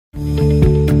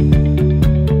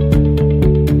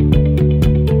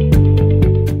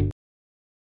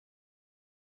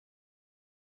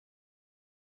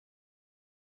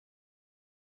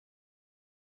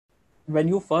when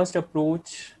you first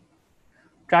approach,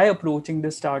 try approaching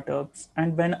the startups.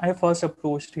 And when I first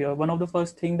approached here, one of the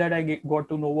first thing that I got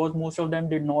to know was most of them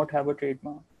did not have a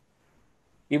trademark.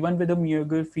 Even with a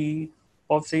meager fee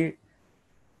of say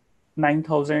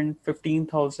 9,000,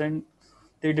 15,000,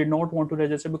 they did not want to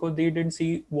register because they didn't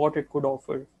see what it could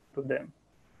offer to them.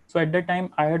 So at that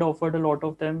time, I had offered a lot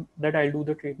of them that I'll do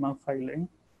the trademark filing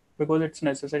because it's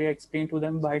necessary. I explained to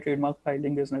them why trademark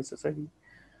filing is necessary.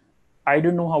 I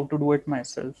didn't know how to do it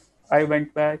myself. I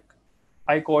went back,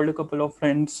 I called a couple of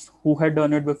friends who had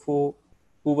done it before,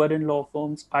 who were in law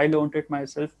firms. I learned it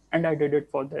myself and I did it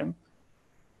for them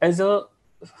as a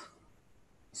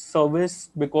service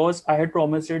because I had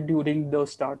promised it during the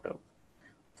startup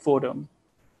forum.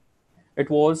 It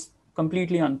was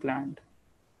completely unplanned.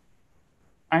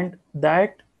 And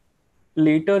that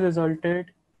later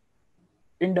resulted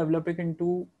in developing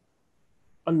into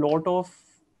a lot of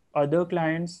other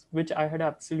clients which I had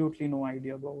absolutely no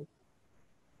idea about.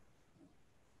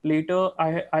 Later,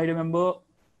 I remember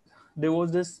there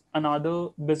was this another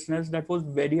business that was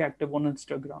very active on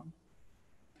Instagram.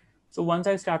 So once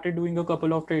I started doing a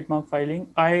couple of trademark filing,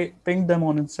 I pinged them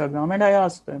on Instagram and I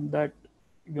asked them that,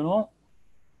 you know,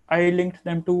 I linked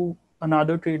them to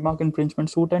another trademark infringement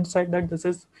suit and said that this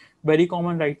is very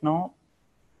common right now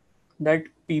that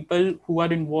people who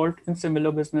are involved in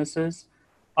similar businesses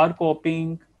are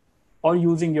copying or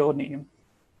using your name.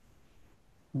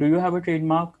 Do you have a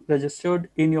trademark registered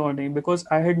in your name? Because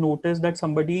I had noticed that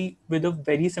somebody with a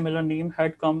very similar name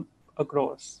had come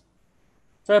across.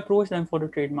 So I approached them for the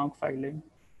trademark filing,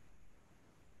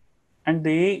 and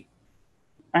they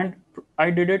and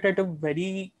I did it at a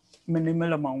very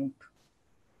minimal amount.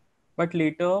 But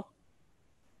later,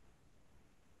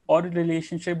 our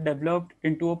relationship developed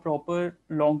into a proper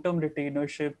long-term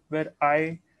retainership where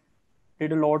I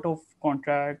did a lot of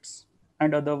contracts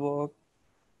and other work.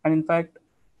 And in fact,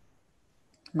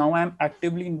 now I'm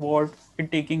actively involved in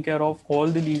taking care of all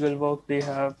the legal work they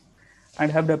have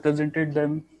and have represented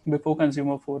them before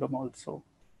Consumer Forum also.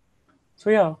 So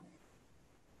yeah,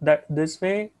 that this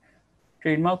way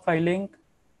trademark filing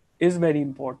is very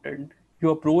important. You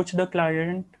approach the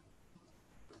client,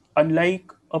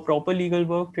 unlike a proper legal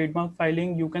work, trademark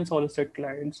filing, you can solicit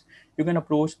clients. You can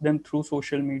approach them through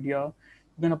social media.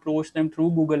 You can approach them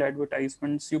through Google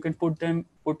advertisements. You can put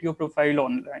your profile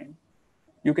online.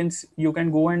 You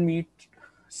can go and meet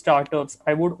startups.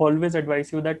 I would always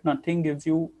advise you that nothing gives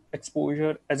you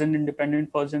exposure as an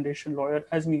independent first generation lawyer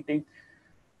as meeting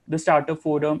the startup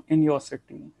forum in your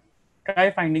city.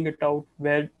 Try finding it out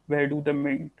where do they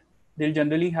meet. They'll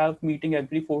generally have meeting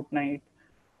every fortnight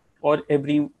or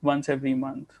every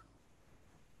month.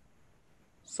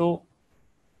 So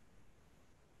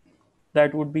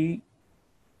that would be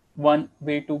one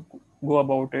way to go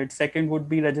about it. Second would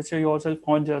be register yourself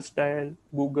on Just Dial,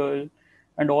 Google,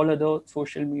 and all other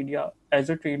social media as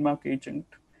a trademark agent,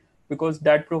 because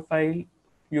that profile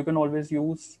you can always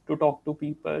use to talk to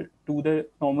people, do the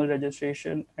normal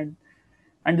registration,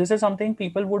 and this is something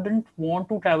people wouldn't want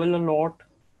to travel a lot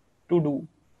to do.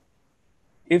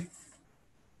 If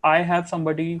I have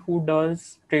somebody who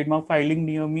does trademark filing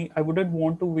near me, I wouldn't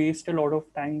want to waste a lot of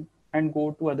time and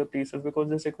go to other places because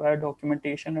this require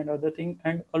documentation and other thing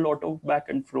and a lot of back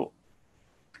and fro.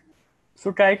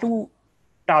 So try to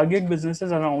target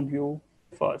businesses around you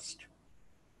first.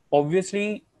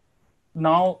 Obviously,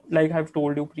 now, like I've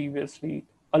told you previously,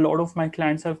 a lot of my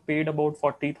clients have paid about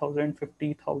 40,000,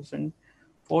 50,000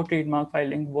 for trademark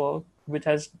filing work, which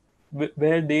has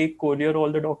where they courier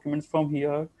all the documents from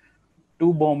here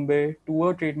to Bombay to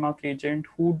a trademark agent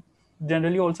who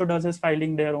generally also does his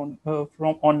filing there on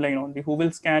from online only, who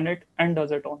will scan it and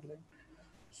does it online.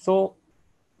 So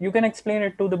you can explain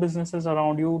it to the businesses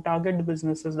around you, target the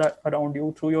businesses that around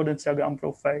you through your Instagram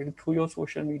profile, through your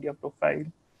social media profile,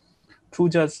 through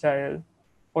Just Dial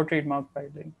for trademark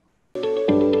filing.